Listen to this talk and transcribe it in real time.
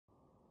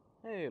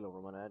Hey, hello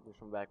everyone,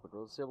 I'm back with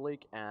Rose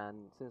League, and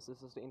since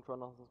this is the intro,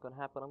 nothing's gonna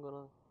happen, I'm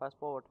gonna fast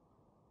forward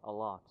a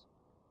lot.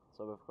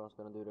 So we're of course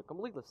gonna do the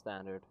completely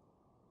standard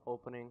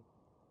opening.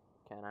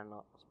 Can I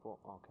not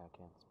okay, I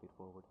can't speed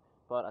forward.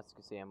 But as you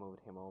can see, I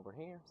moved him over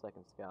here, so I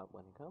can scout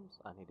when he comes,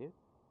 and he did.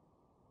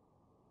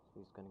 So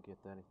he's gonna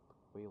get that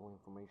real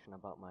information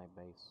about my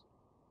base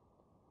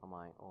on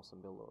my awesome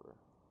build order.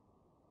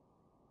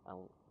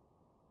 And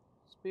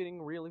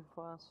speeding really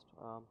fast,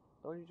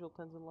 the usual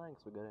tens and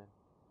lengths, we gotta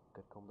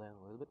calm down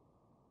a little bit.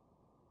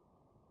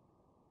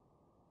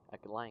 I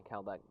can like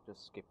how that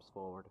just skips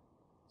forward.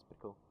 It's pretty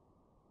cool.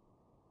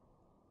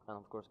 And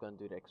of course gonna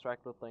do the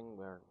extractor thing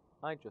where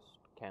I just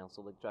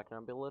cancel the extractor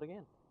and build it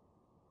again.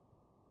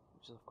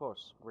 Which is of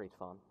course great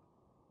fun.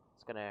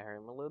 It's gonna hurt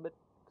him a little bit,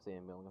 because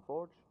I'm building a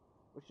forge,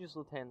 which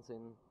usually tends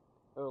in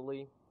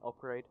early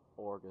upgrade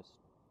or just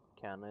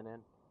cannon in.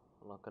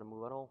 I'm not gonna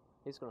move at all.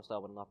 He's gonna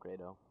start with an upgrade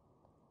though.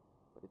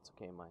 But it's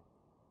okay, my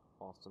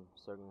awesome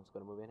Zergling's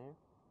gonna move in here.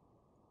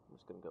 I'm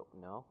just gonna go,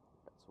 no,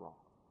 that's wrong.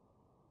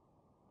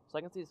 So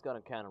I can see he's got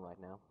a cannon right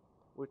now,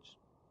 which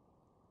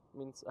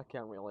means I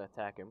can't really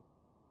attack him.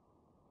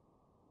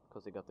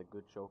 Because he got the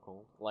good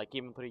chokehold. Like,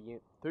 even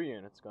 3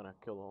 units gonna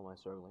kill all my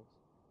Zerglings.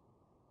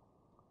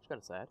 Which is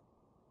kinda sad.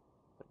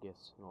 But I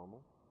guess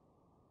normal.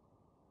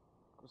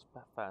 Just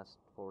fast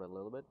forward a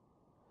little bit.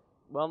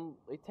 Well,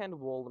 they tend to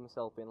wall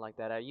themselves in like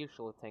that. I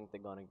usually think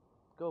they're gonna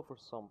go for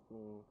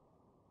something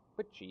a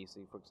bit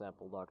cheesy. For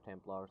example, Dark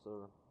Templars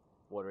or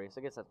Water Race.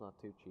 I guess that's not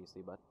too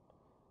cheesy, but...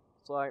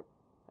 So I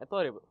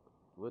thought it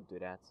would do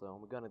that, so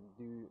we're gonna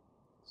do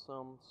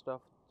some stuff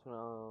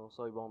so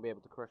he won't be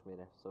able to crush me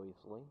there so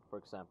easily. For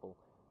example,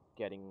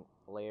 getting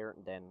a layer,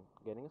 then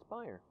getting a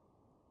spire.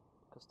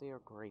 Because they are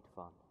great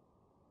fun.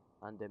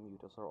 And the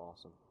mutas are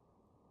awesome.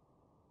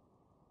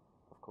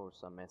 Of course,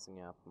 I'm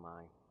messing up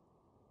my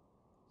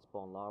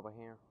spawn larva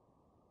here.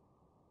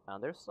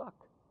 And they're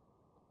stuck.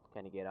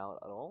 Can he get out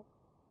at all?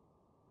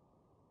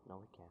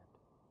 No, he can't.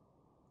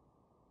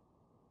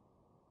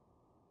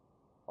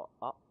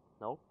 Oh,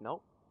 no,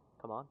 no.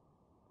 Come on.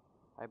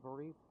 I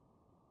believe.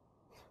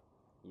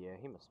 Yeah,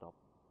 he messed up.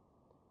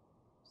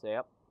 So,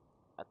 yep.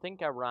 I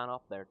think I ran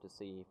up there to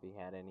see if he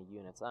had any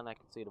units, and I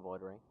could see the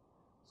void ring.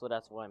 So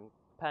that's why I'm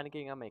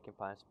panicking. I'm making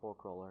 5 spore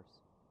crawlers,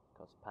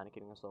 because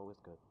panicking is always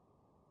good.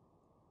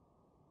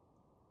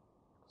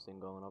 See him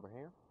going over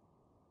here.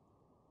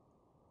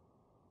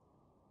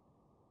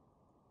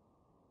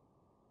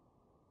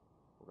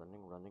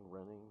 Running, running,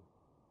 running.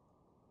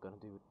 Gonna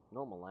do it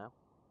normal now.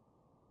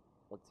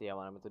 Let's see how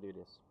I'm able to do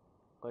this.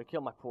 Gonna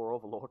kill my poor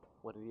overlord.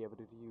 What did he ever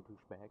do to you,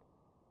 douchebag?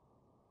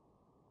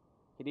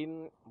 He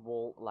didn't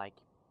wall, like,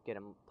 get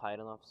him tight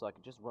enough so I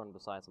could just run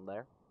beside him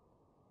there.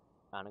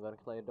 And I'm gonna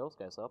clear those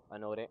guys up. I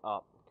know they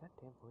are.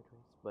 Goddamn void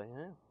rays. But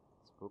yeah,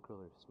 spore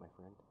crawlers, my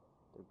friend.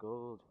 They're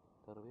gold.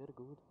 They're very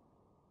good.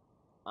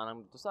 And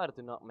I decided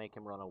to not make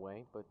him run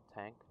away, but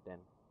tank, then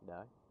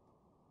die.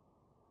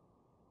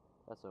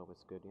 That's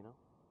always good, you know?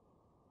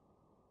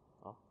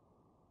 Oh.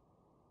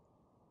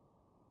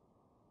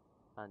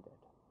 And dead.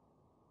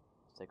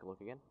 Let's take a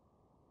look again.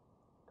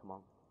 Come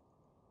on.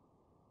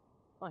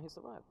 Oh, he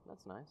survived.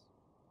 That's nice.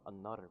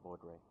 Another void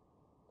ray.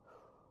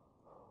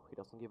 He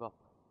doesn't give up.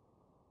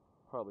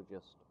 Probably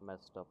just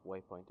messed up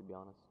waypoint, to be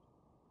honest.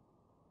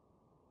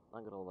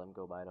 I'm gonna let him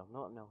go by though.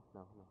 No, no,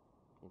 no, no.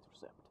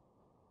 Intercept.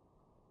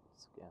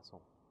 This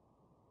asshole.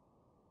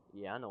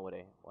 Yeah, I know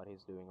what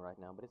he's doing right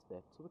now, but it's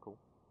dead, so we're cool.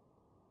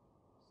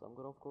 So I'm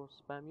gonna of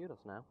course spam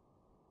mutas now.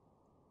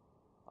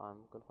 I'm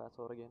gonna fast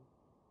forward again.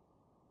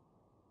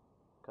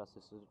 Cause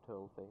this is a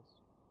turtle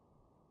phase.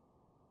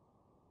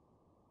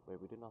 Where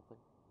we do nothing.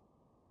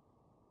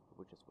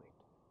 We just wait.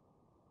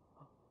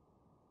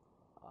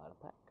 Out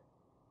of pack.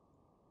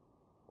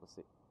 Let's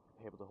see.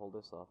 Able to hold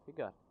this off. He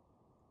got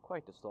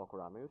quite the stalker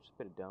around me, which is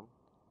a bit dumb.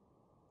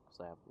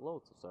 Because I have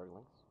loads of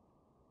Zerglings.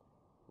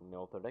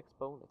 No third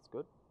expo, that's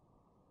good.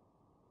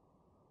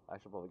 I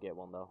should probably get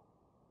one though.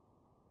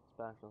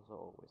 Expansions are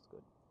always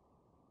good.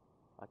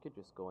 I could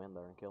just go in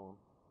there and kill him.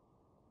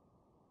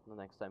 The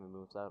next time he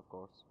moves out, of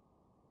course.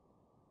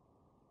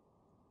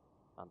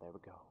 And there we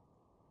go.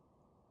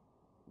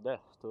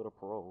 Death to the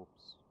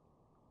probes.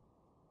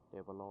 They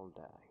will all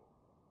die.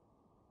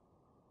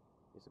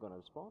 Is he gonna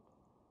respawn?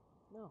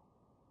 No.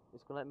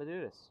 He's gonna let me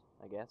do this,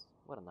 I guess.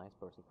 What a nice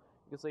person.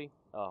 You can see,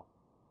 oh.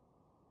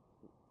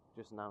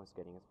 Just now he's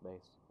getting his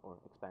base, or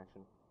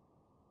expansion.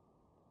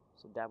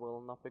 So that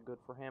will not be good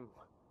for him.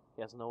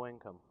 He has no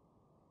income.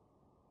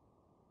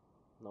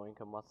 No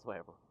income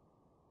whatsoever.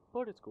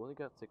 But it's cool, he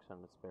got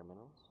 600 spare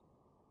minerals.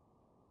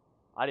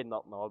 I did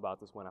not know about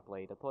this when I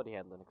played. I thought he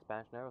had an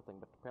expansion and everything,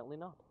 but apparently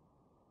not.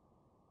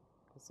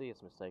 I see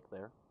his mistake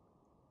there.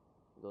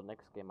 The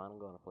next game I'm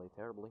gonna play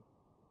terribly.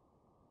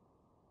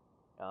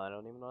 I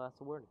don't even know that's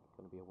a word. It's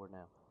gonna be a word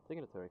now.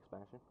 Taking a third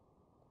expansion.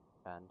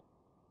 And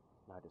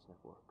now it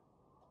doesn't work.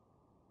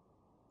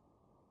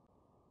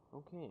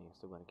 Okay,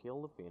 so we're gonna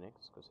kill the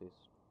Phoenix, because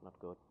he's not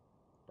good.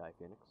 Die,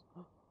 Phoenix.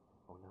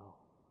 Oh no.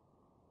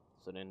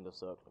 So then the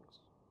Zerglings.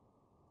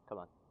 Come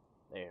on.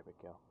 There we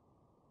go.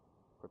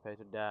 Prepare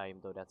to die,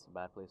 even though that's a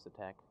bad place to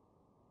attack.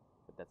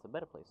 But that's a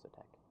better place to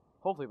attack.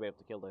 Hopefully we're able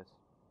to kill this.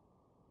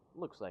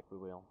 Looks like we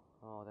will.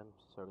 Oh, them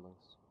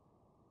Zerglings.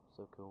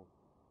 So cool.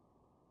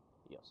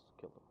 Yes,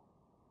 kill them.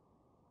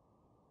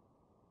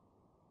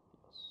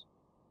 Yes.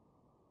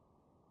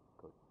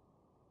 Good.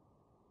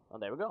 Oh,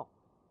 there we go.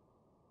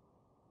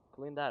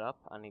 Clean that up,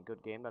 and he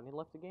good game, and he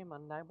left the game,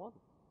 and I won.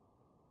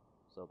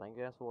 So thank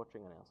you guys for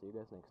watching, and I'll see you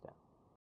guys next time.